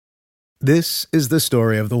This is the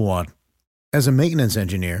story of the one. As a maintenance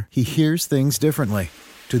engineer, he hears things differently.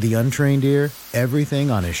 To the untrained ear,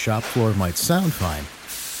 everything on his shop floor might sound fine,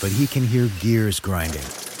 but he can hear gears grinding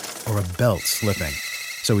or a belt slipping.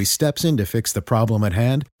 So he steps in to fix the problem at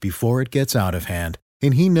hand before it gets out of hand.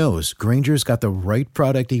 And he knows Grainger's got the right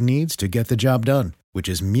product he needs to get the job done, which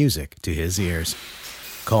is music to his ears.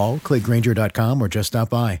 Call, click Grainger.com, or just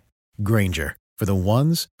stop by. Grainger, for the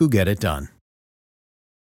ones who get it done.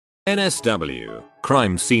 NSW,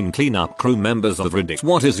 crime scene cleanup crew members of Reddit.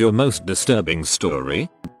 What is your most disturbing story?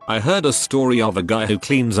 I heard a story of a guy who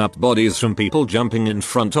cleans up bodies from people jumping in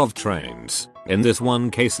front of trains. In this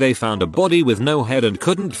one case they found a body with no head and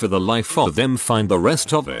couldn't for the life of them find the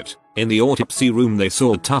rest of it. In the autopsy room they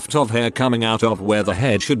saw a tuft of hair coming out of where the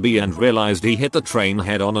head should be and realized he hit the train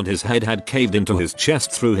head on and his head had caved into his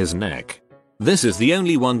chest through his neck. This is the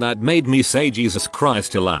only one that made me say Jesus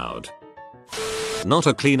Christ aloud. Not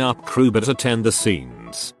a cleanup crew but attend the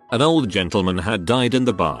scenes. An old gentleman had died in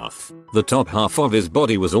the bath. The top half of his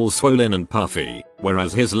body was all swollen and puffy,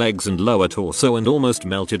 whereas his legs and lower torso and almost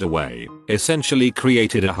melted away, essentially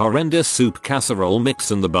created a horrendous soup casserole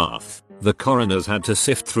mix in the bath. The coroners had to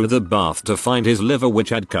sift through the bath to find his liver which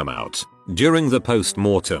had come out. During the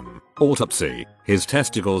post-mortem autopsy, his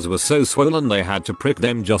testicles were so swollen they had to prick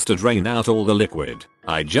them just to drain out all the liquid.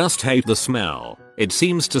 I just hate the smell. It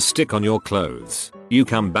seems to stick on your clothes. You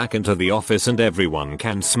come back into the office and everyone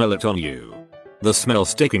can smell it on you. The smell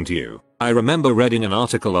sticking to you. I remember reading an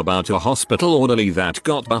article about a hospital orderly that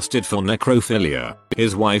got busted for necrophilia.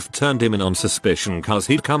 His wife turned him in on suspicion cause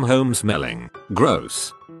he'd come home smelling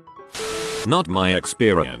gross. Not my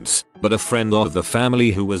experience, but a friend of the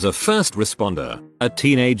family who was a first responder. A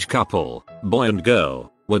teenage couple, boy and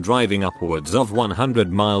girl, were driving upwards of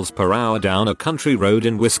 100 miles per hour down a country road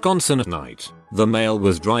in Wisconsin at night. The male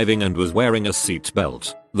was driving and was wearing a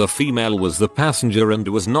seatbelt. The female was the passenger and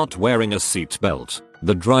was not wearing a seatbelt.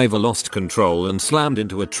 The driver lost control and slammed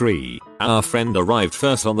into a tree. Our friend arrived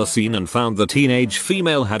first on the scene and found the teenage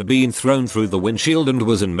female had been thrown through the windshield and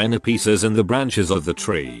was in many pieces in the branches of the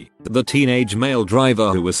tree. The teenage male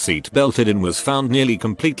driver who was seatbelted in was found nearly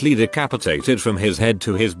completely decapitated from his head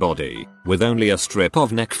to his body, with only a strip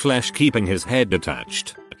of neck flesh keeping his head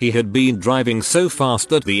detached. He had been driving so fast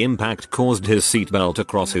that the impact caused his seatbelt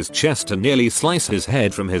across his chest to nearly slice his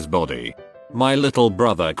head from his body. My little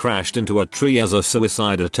brother crashed into a tree as a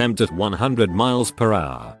suicide attempt at 100 miles per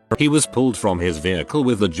hour. He was pulled from his vehicle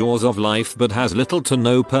with the jaws of life but has little to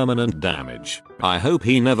no permanent damage. I hope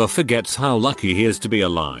he never forgets how lucky he is to be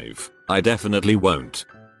alive. I definitely won't.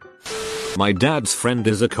 My dad's friend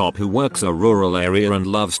is a cop who works a rural area and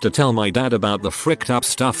loves to tell my dad about the fricked up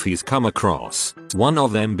stuff he's come across. One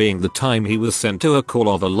of them being the time he was sent to a call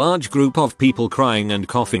of a large group of people crying and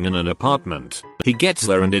coughing in an apartment. He gets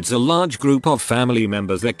there and it's a large group of family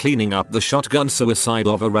members there cleaning up the shotgun suicide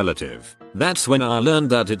of a relative. That's when I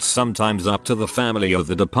learned that it's sometimes up to the family of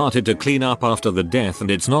the departed to clean up after the death and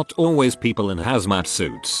it's not always people in hazmat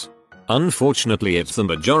suits. Unfortunately it's the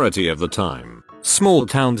majority of the time. Small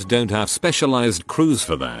towns don't have specialized crews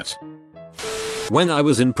for that. When I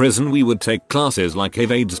was in prison we would take classes like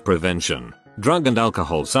HIV/AIDS prevention, drug and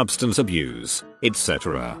alcohol substance abuse,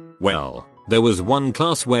 etc. Well, there was one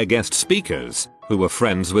class where guest speakers, who were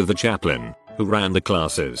friends with the chaplain, who ran the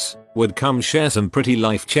classes, would come share some pretty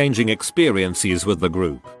life-changing experiences with the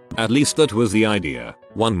group. At least that was the idea.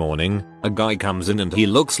 One morning, a guy comes in and he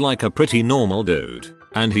looks like a pretty normal dude.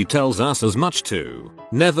 And he tells us as much too.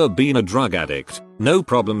 Never been a drug addict, no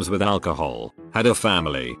problems with alcohol, had a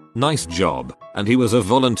family, nice job, and he was a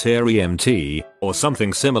volunteer EMT, or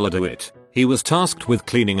something similar to it. He was tasked with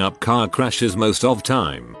cleaning up car crashes most of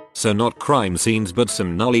time, so not crime scenes but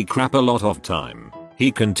some gnarly crap a lot of time.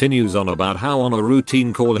 He continues on about how on a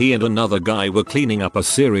routine call he and another guy were cleaning up a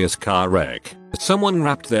serious car wreck. Someone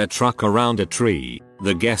wrapped their truck around a tree.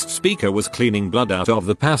 The guest speaker was cleaning blood out of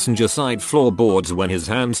the passenger side floorboards when his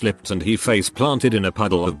hand slipped and he face planted in a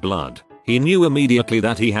puddle of blood. He knew immediately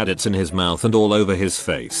that he had it in his mouth and all over his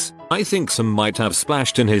face. I think some might have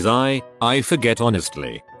splashed in his eye, I forget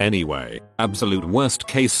honestly. Anyway, absolute worst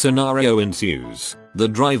case scenario ensues. The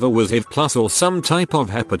driver was HIV plus or some type of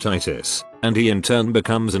hepatitis, and he in turn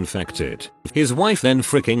becomes infected. His wife then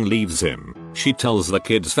freaking leaves him. She tells the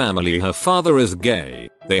kid's family her father is gay.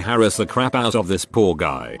 They harass the crap out of this poor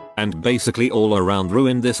guy, and basically all around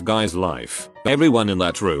ruin this guy's life. Everyone in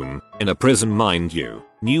that room, in a prison mind you,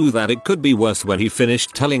 knew that it could be worse when he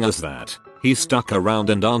finished telling us that. He stuck around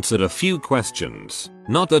and answered a few questions.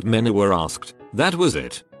 Not that many were asked. That was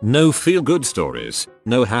it. No feel good stories,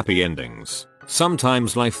 no happy endings.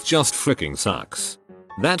 Sometimes life just freaking sucks.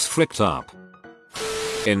 That's fricked up.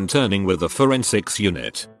 Interning with the forensics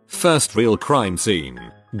unit. First real crime scene.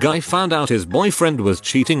 Guy found out his boyfriend was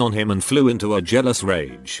cheating on him and flew into a jealous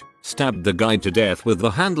rage. Stabbed the guy to death with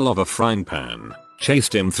the handle of a frying pan.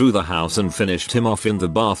 Chased him through the house and finished him off in the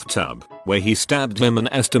bathtub, where he stabbed him an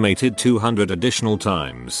estimated 200 additional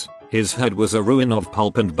times. His head was a ruin of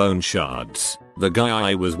pulp and bone shards. The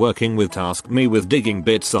guy I was working with tasked me with digging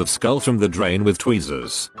bits of skull from the drain with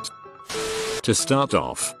tweezers. To start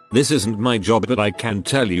off, this isn't my job, but I can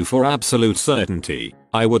tell you for absolute certainty,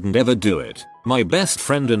 I wouldn't ever do it. My best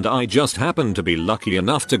friend and I just happened to be lucky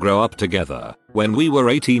enough to grow up together. When we were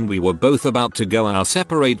 18 we were both about to go our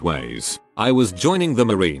separate ways. I was joining the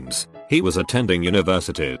Marines. He was attending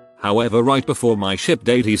university. However, right before my ship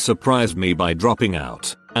date he surprised me by dropping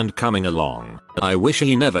out and coming along. I wish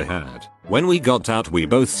he never had. When we got out we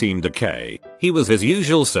both seemed okay. He was his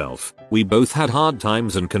usual self. We both had hard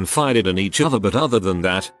times and confided in each other, but other than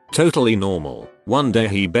that, totally normal. One day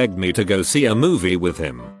he begged me to go see a movie with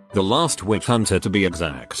him. The Last Witch Hunter to be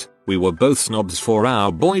exact. We were both snobs for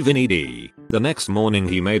our boy Vinny D. The next morning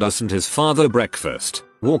he made us and his father breakfast,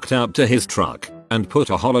 walked out to his truck, and put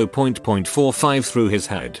a hollow .45 through his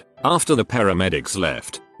head. After the paramedics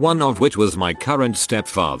left, one of which was my current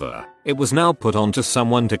stepfather, it was now put onto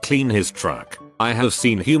someone to clean his truck. I have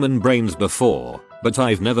seen human brains before, but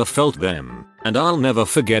I've never felt them, and I'll never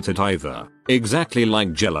forget it either. Exactly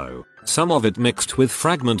like Jello. Some of it mixed with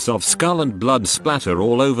fragments of skull and blood splatter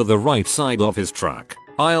all over the right side of his truck.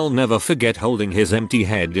 I'll never forget holding his empty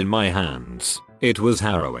head in my hands. It was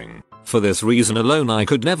harrowing. For this reason alone I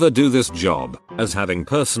could never do this job, as having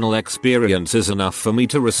personal experience is enough for me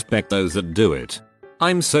to respect those that do it.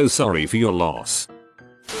 I'm so sorry for your loss.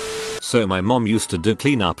 So my mom used to do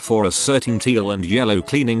cleanup for a certain teal and yellow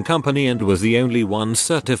cleaning company and was the only one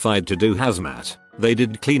certified to do hazmat. They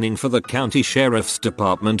did cleaning for the county sheriff's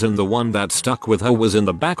department, and the one that stuck with her was in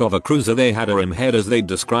the back of a cruiser. They had him head as they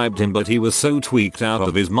described him, but he was so tweaked out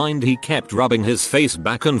of his mind he kept rubbing his face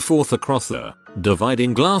back and forth across the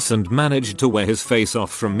dividing glass and managed to wear his face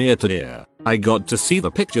off from ear to ear. I got to see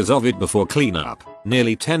the pictures of it before cleanup,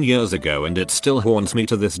 nearly 10 years ago, and it still haunts me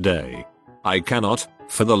to this day. I cannot,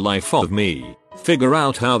 for the life of me, figure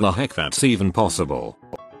out how the heck that's even possible.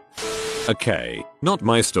 Okay, not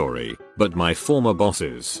my story, but my former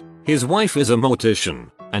boss's. His wife is a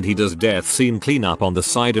mortician, and he does death scene cleanup on the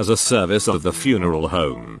side as a service of the funeral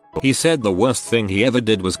home. He said the worst thing he ever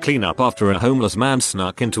did was clean up after a homeless man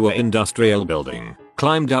snuck into an industrial building,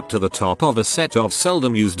 climbed up to the top of a set of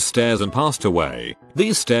seldom used stairs and passed away.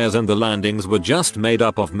 These stairs and the landings were just made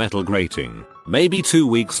up of metal grating. Maybe 2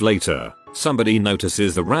 weeks later, somebody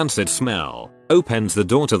notices the rancid smell, opens the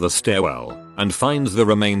door to the stairwell, and finds the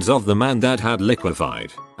remains of the man that had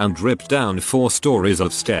liquefied and ripped down 4 stories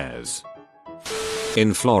of stairs.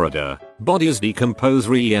 In Florida, bodies decompose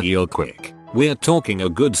real quick. We're talking a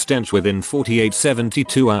good stench within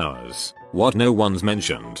 48-72 hours. What no one's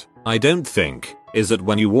mentioned, I don't think, is that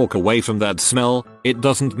when you walk away from that smell, it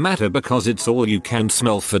doesn't matter because it's all you can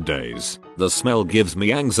smell for days. The smell gives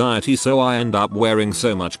me anxiety, so I end up wearing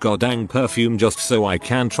so much goddamn perfume just so I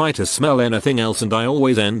can try to smell anything else, and I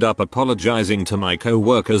always end up apologizing to my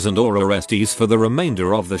co-workers and or arrestees for the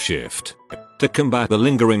remainder of the shift. To combat the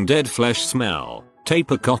lingering dead flesh smell,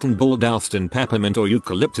 tape a cotton ball doused in peppermint or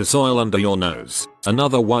eucalyptus oil under your nose.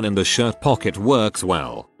 Another one in the shirt pocket works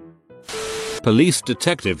well. Police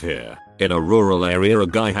detective here. In a rural area, a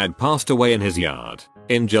guy had passed away in his yard.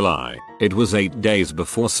 In July, it was 8 days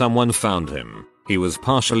before someone found him. He was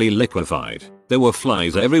partially liquefied. There were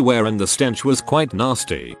flies everywhere and the stench was quite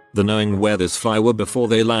nasty. The knowing where this fly were before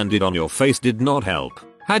they landed on your face did not help.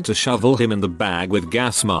 Had to shovel him in the bag with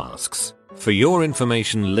gas masks. For your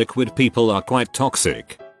information, liquid people are quite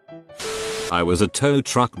toxic. I was a tow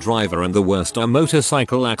truck driver, and the worst are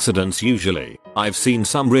motorcycle accidents usually. I've seen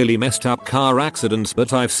some really messed up car accidents,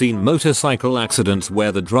 but I've seen motorcycle accidents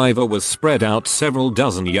where the driver was spread out several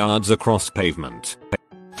dozen yards across pavement.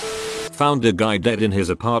 Found a guy dead in his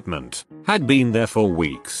apartment. Had been there for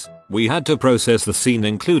weeks. We had to process the scene,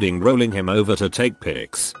 including rolling him over to take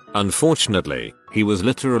pics. Unfortunately, he was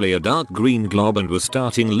literally a dark green glob and was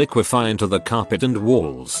starting to liquefy into the carpet and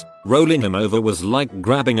walls. Rolling him over was like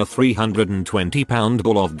grabbing a 320-pound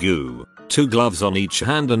ball of goo. 2 gloves on each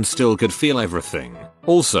hand and still could feel everything.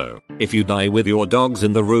 Also, if you die with your dogs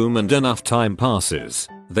in the room and enough time passes,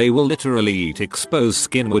 they will literally eat exposed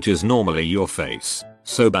skin, which is normally your face.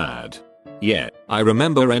 So bad. Yeah, I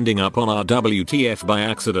remember ending up on our WTF by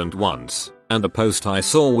accident once, and the post I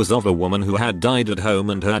saw was of a woman who had died at home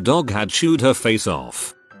and her dog had chewed her face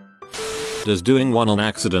off. Does doing one on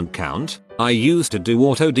accident count? I used to do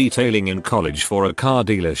auto detailing in college for a car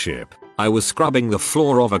dealership. I was scrubbing the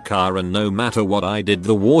floor of a car and no matter what I did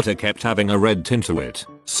the water kept having a red tint to it.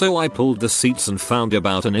 So I pulled the seats and found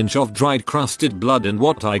about an inch of dried crusted blood and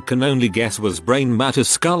what I can only guess was brain matter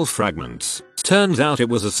skull fragments. Turns out it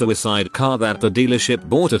was a suicide car that the dealership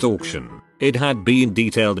bought at auction. It had been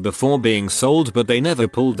detailed before being sold but they never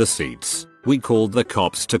pulled the seats. We called the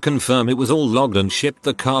cops to confirm it was all logged and shipped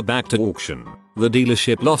the car back to auction. The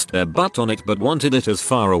dealership lost their butt on it but wanted it as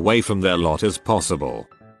far away from their lot as possible.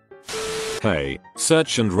 Hey,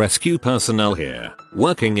 search and rescue personnel here.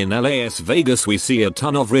 Working in Las Vegas we see a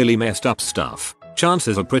ton of really messed up stuff.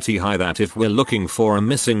 Chances are pretty high that if we're looking for a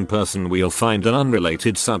missing person we'll find an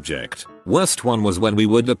unrelated subject. Worst one was when we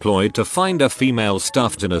were deployed to find a female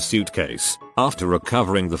stuffed in a suitcase. After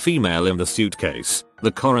recovering the female in the suitcase,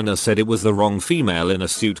 the coroner said it was the wrong female in a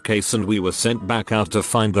suitcase and we were sent back out to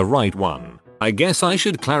find the right one. I guess I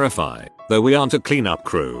should clarify, though we aren't a cleanup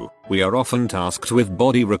crew, we are often tasked with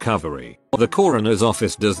body recovery. The coroner's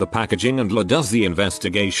office does the packaging and law does the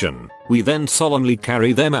investigation. We then solemnly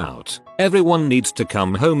carry them out. Everyone needs to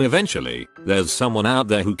come home eventually. There's someone out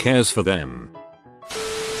there who cares for them.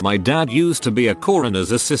 My dad used to be a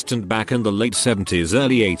coroner's assistant back in the late 70s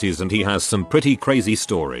early 80s and he has some pretty crazy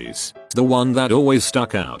stories. The one that always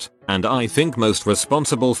stuck out, and I think most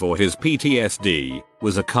responsible for his PTSD,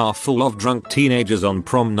 was a car full of drunk teenagers on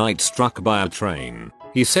prom night struck by a train.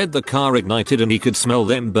 He said the car ignited and he could smell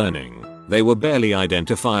them burning. They were barely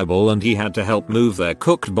identifiable and he had to help move their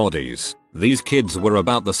cooked bodies. These kids were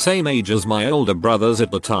about the same age as my older brothers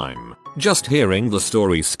at the time. Just hearing the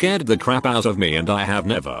story scared the crap out of me and I have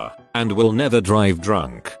never, and will never drive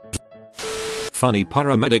drunk. Funny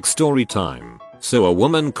paramedic story time. So a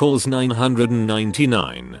woman calls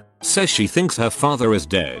 999, says she thinks her father is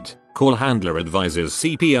dead. Call handler advises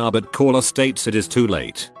CPR but caller states it is too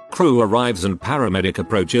late. Crew arrives and paramedic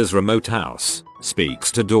approaches remote house,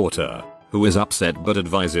 speaks to daughter, who is upset but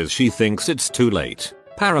advises she thinks it's too late.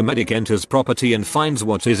 Paramedic enters property and finds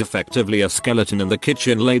what is effectively a skeleton in the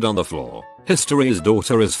kitchen laid on the floor. History's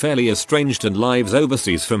daughter is fairly estranged and lives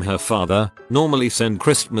overseas from her father, normally send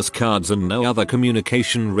Christmas cards and no other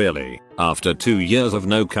communication really. After 2 years of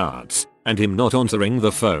no cards, and him not answering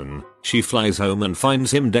the phone, she flies home and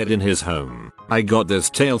finds him dead in his home. I got this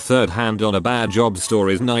tale third hand on a Bad Job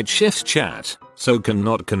Stories night shift chat, so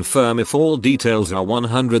cannot confirm if all details are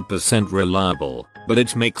 100% reliable, but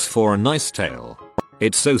it makes for a nice tale.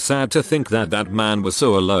 It's so sad to think that that man was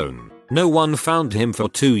so alone. No one found him for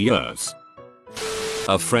 2 years.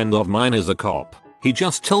 A friend of mine is a cop. He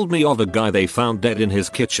just told me of a guy they found dead in his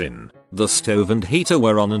kitchen. The stove and heater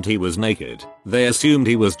were on and he was naked. They assumed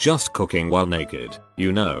he was just cooking while naked.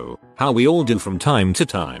 You know, how we all do from time to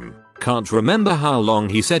time. Can't remember how long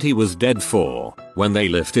he said he was dead for. When they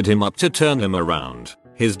lifted him up to turn him around,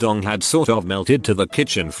 his dong had sort of melted to the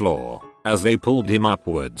kitchen floor. As they pulled him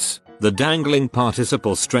upwards, the dangling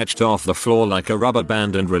participle stretched off the floor like a rubber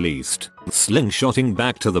band and released, slingshotting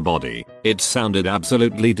back to the body. It sounded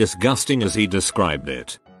absolutely disgusting as he described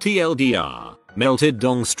it. TLDR, melted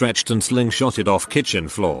dong stretched and slingshotted off kitchen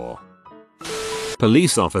floor.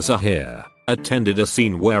 Police officer here attended a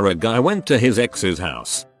scene where a guy went to his ex's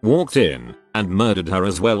house, walked in, and murdered her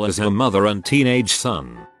as well as her mother and teenage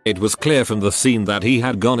son. It was clear from the scene that he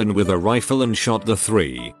had gone in with a rifle and shot the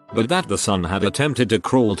three, but that the son had attempted to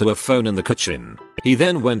crawl to a phone in the kitchen. He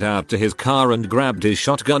then went out to his car and grabbed his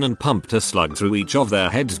shotgun and pumped a slug through each of their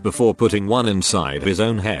heads before putting one inside his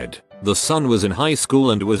own head. The son was in high school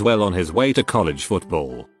and was well on his way to college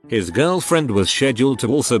football. His girlfriend was scheduled to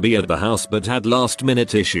also be at the house but had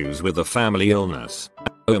last-minute issues with a family illness.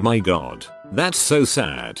 Oh my god, that's so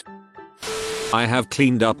sad. I have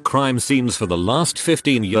cleaned up crime scenes for the last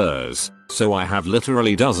 15 years, so I have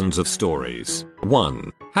literally dozens of stories.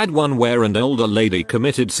 Had one where an older lady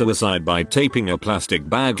committed suicide by taping a plastic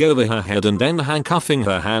bag over her head and then handcuffing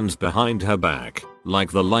her hands behind her back, like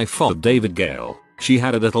the life of David Gale. She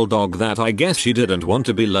had a little dog that I guess she didn't want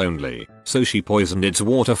to be lonely, so she poisoned its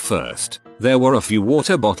water first. There were a few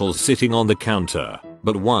water bottles sitting on the counter,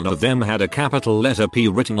 but one of them had a capital letter P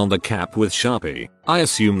written on the cap with Sharpie. I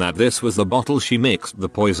assume that this was the bottle she mixed the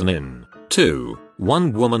poison in. 2.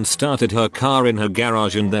 One woman started her car in her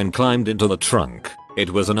garage and then climbed into the trunk. It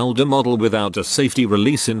was an older model without a safety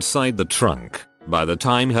release inside the trunk. By the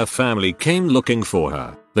time her family came looking for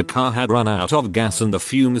her, the car had run out of gas and the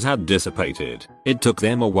fumes had dissipated. It took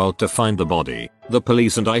them a while to find the body. The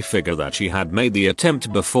police and I figure that she had made the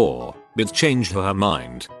attempt before, but changed her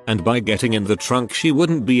mind, and by getting in the trunk she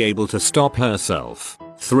wouldn't be able to stop herself.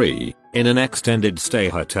 3. In an extended stay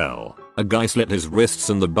hotel, a guy slit his wrists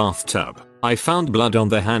in the bathtub. I found blood on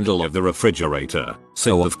the handle of the refrigerator,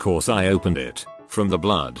 so of course I opened it. From the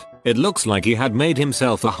blood, it looks like he had made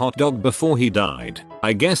himself a hot dog before he died.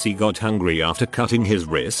 I guess he got hungry after cutting his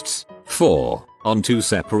wrists. 4. On 2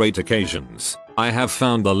 separate occasions, I have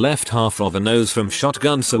found the left half of a nose from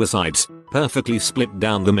shotgun suicides, perfectly split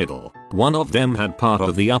down the middle. One of them had part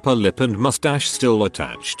of the upper lip and mustache still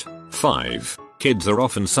attached. 5. Kids are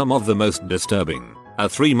often some of the most disturbing. A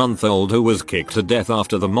 3-month-old who was kicked to death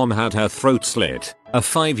after the mom had her throat slit. A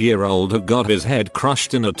 5-year-old who got his head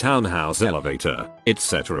crushed in a townhouse elevator,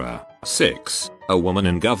 etc. 6. A woman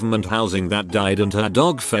in government housing that died and her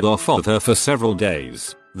dog fed off of her for several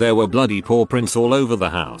days. There were bloody paw prints all over the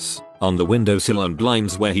house, on the windowsill and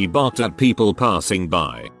blinds where he barked at people passing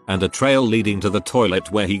by, and a trail leading to the toilet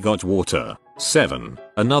where he got water. 7.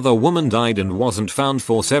 Another woman died and wasn't found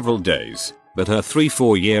for several days, but her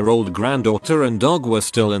 3-4-year-old granddaughter and dog were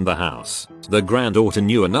still in the house. The granddaughter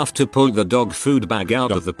knew enough to pull the dog food bag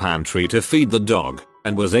out of the pantry to feed the dog,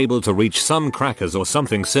 and was able to reach some crackers or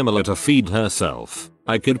something similar to feed herself.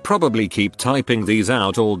 I could probably keep typing these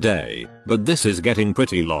out all day, but this is getting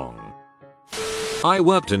pretty long. I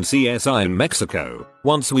worked in CSI in Mexico.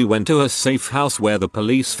 Once we went to a safe house where the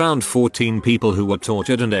police found 14 people who were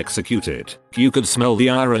tortured and executed. You could smell the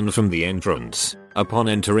iron from the entrance. Upon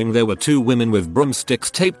entering, there were 2 women with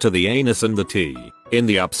broomsticks taped to the anus and the T. In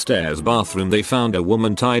the upstairs bathroom they found a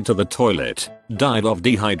woman tied to the toilet, died of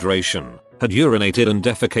dehydration, had urinated and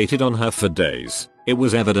defecated on her for days. It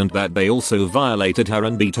was evident that they also violated her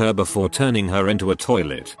and beat her before turning her into a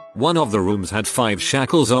toilet. One of the rooms had 5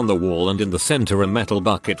 shackles on the wall and in the center a metal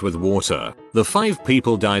bucket with water. The 5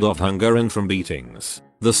 people died of hunger and from beatings.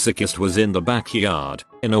 The sickest was in the backyard.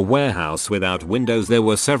 In a warehouse without windows there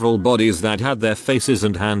were several bodies that had their faces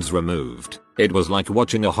and hands removed. It was like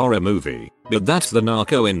watching a horror movie. But that's the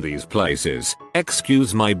narco in these places.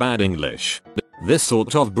 Excuse my bad English. This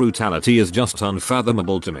sort of brutality is just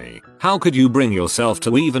unfathomable to me. How could you bring yourself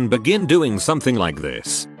to even begin doing something like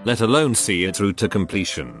this, let alone see it through to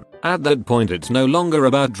completion? At that point it's no longer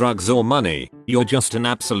about drugs or money, you're just an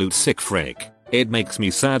absolute sick freak. It makes me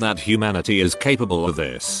sad that humanity is capable of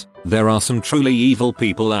this. There are some truly evil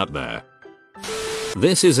people out there.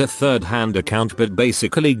 This is a third-hand account but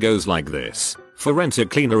basically goes like this. Forensic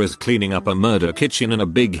cleaner is cleaning up a murder kitchen in a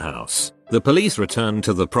big house. The police return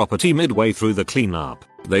to the property midway through the cleanup.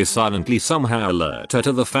 They silently somehow alert her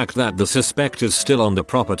to the fact that the suspect is still on the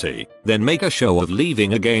property, then make a show of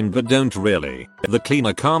leaving again but don't really. The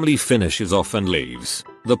cleaner calmly finishes off and leaves.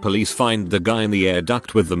 The police find the guy in the air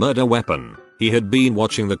duct with the murder weapon. He had been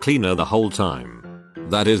watching the cleaner the whole time.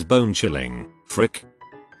 That is bone chilling. Frick.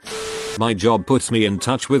 My job puts me in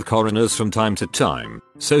touch with coroners from time to time,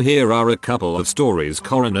 so here are a couple of stories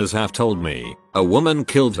coroners have told me. A woman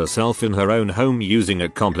killed herself in her own home using a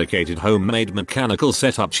complicated homemade mechanical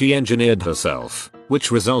setup she engineered herself,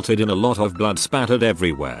 which resulted in a lot of blood spattered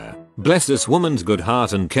everywhere. Bless this woman's good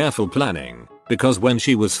heart and careful planning, because when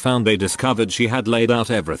she was found they discovered she had laid out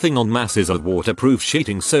everything on masses of waterproof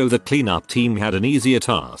sheeting so the cleanup team had an easier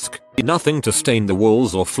task. Nothing to stain the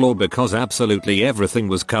walls or floor because absolutely everything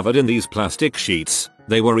was covered in these plastic sheets.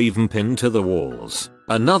 They were even pinned to the walls.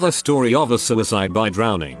 Another story of a suicide by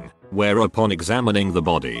drowning, where upon examining the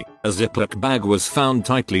body, a Ziploc bag was found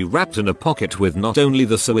tightly wrapped in a pocket with not only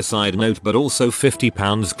the suicide note but also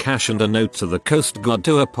 £50 cash and a note to the Coast Guard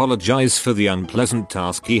to apologize for the unpleasant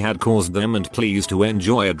task he had caused them and please to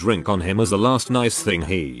enjoy a drink on him as the last nice thing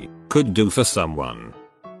he could do for someone.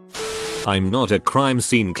 I'm not a crime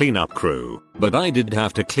scene cleanup crew, but I did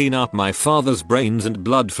have to clean up my father's brains and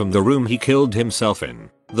blood from the room he killed himself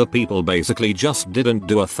in. The people basically just didn't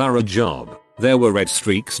do a thorough job. There were red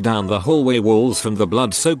streaks down the hallway walls from the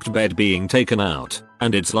blood-soaked bed being taken out,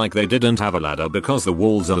 and it's like they didn't have a ladder because the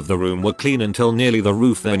walls of the room were clean until nearly the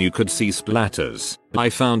roof, then you could see splatters.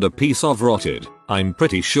 I found a piece of rotted, I'm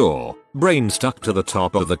pretty sure, brain stuck to the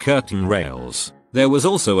top of the curtain rails. There was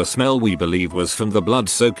also a smell we believe was from the blood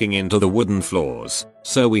soaking into the wooden floors,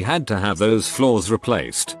 so we had to have those floors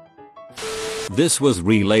replaced. This was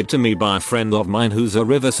relayed to me by a friend of mine who's a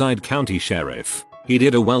Riverside County sheriff. He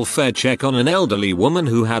did a welfare check on an elderly woman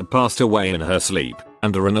who had passed away in her sleep,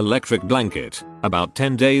 under an electric blanket. About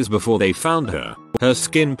 10 days before they found her, her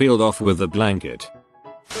skin peeled off with the blanket.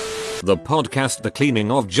 The podcast The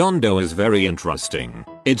Cleaning of John Doe is very interesting.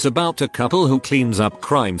 It's about a couple who cleans up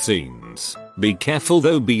crime scenes. Be careful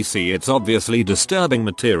though BC, it's obviously disturbing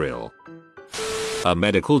material. A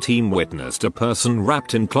medical team witnessed a person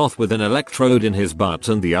wrapped in cloth with an electrode in his butt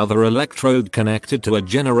and the other electrode connected to a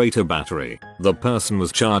generator battery. The person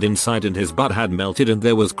was charred inside and his butt had melted and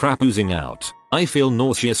there was crap oozing out. I feel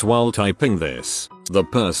nauseous while typing this. The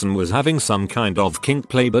person was having some kind of kink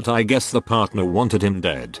play but I guess the partner wanted him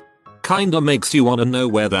dead. Kinda makes you wanna know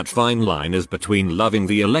where that fine line is between loving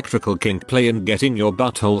the electrical kink play and getting your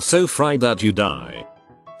butthole so fried that you die.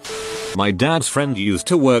 My dad's friend used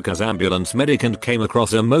to work as ambulance medic and came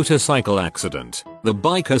across a motorcycle accident. The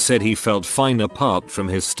biker said he felt fine apart from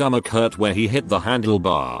his stomach hurt where he hit the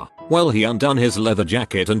handlebar. Well, he undone his leather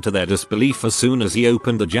jacket and to their disbelief as soon as he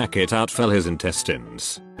opened the jacket out fell his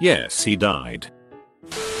intestines. Yes, he died.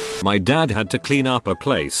 My dad had to clean up a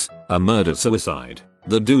place, a murder-suicide.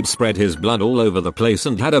 The dude spread his blood all over the place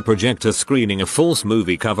and had a projector screening a false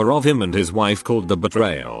movie cover of him and his wife called The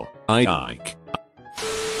Betrayal. Ike.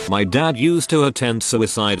 My dad used to attend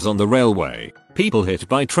suicides on the railway, people hit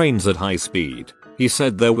by trains at high speed. He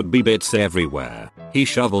said there would be bits everywhere. He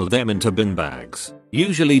shoveled them into bin bags.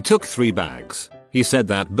 Usually took 3 bags. He said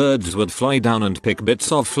that birds would fly down and pick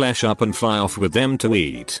bits of flesh up and fly off with them to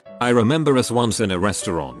eat. I remember us once in a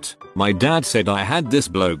restaurant. My dad said I had this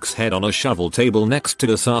bloke's head on a shovel table next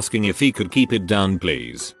to us asking if he could keep it down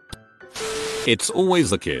please. It's always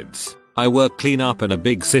the kids. I work cleanup in a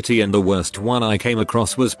big city and the worst one I came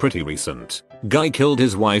across was pretty recent. Guy killed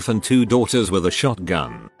his wife and 2 daughters with a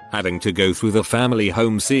shotgun. Having to go through the family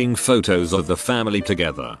home seeing photos of the family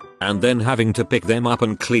together, and then having to pick them up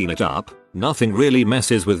and clean it up. Nothing really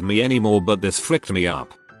messes with me anymore but this fricked me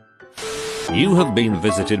up. You have been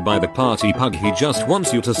visited by the party pug. He just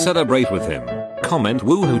wants you to celebrate with him. Comment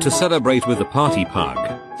woohoo to celebrate with the party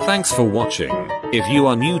pug. Thanks for watching. If you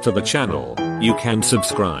are new to the channel, you can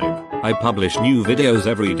subscribe. I publish new videos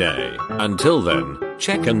every day. Until then,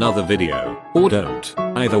 check another video, or don't.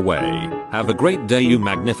 Either way, have a great day you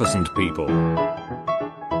magnificent people.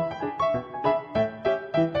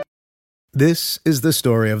 This is the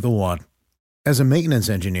story of the one. As a maintenance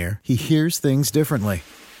engineer, he hears things differently.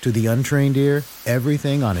 To the untrained ear,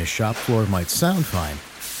 everything on his shop floor might sound fine,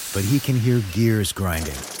 but he can hear gears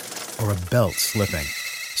grinding or a belt slipping.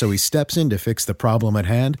 So he steps in to fix the problem at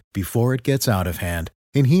hand before it gets out of hand.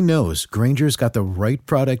 And he knows Grainger's got the right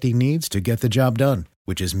product he needs to get the job done,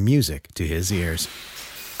 which is music to his ears.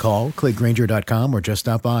 Call, click Grainger.com, or just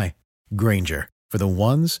stop by. Grainger, for the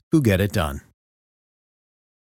ones who get it done.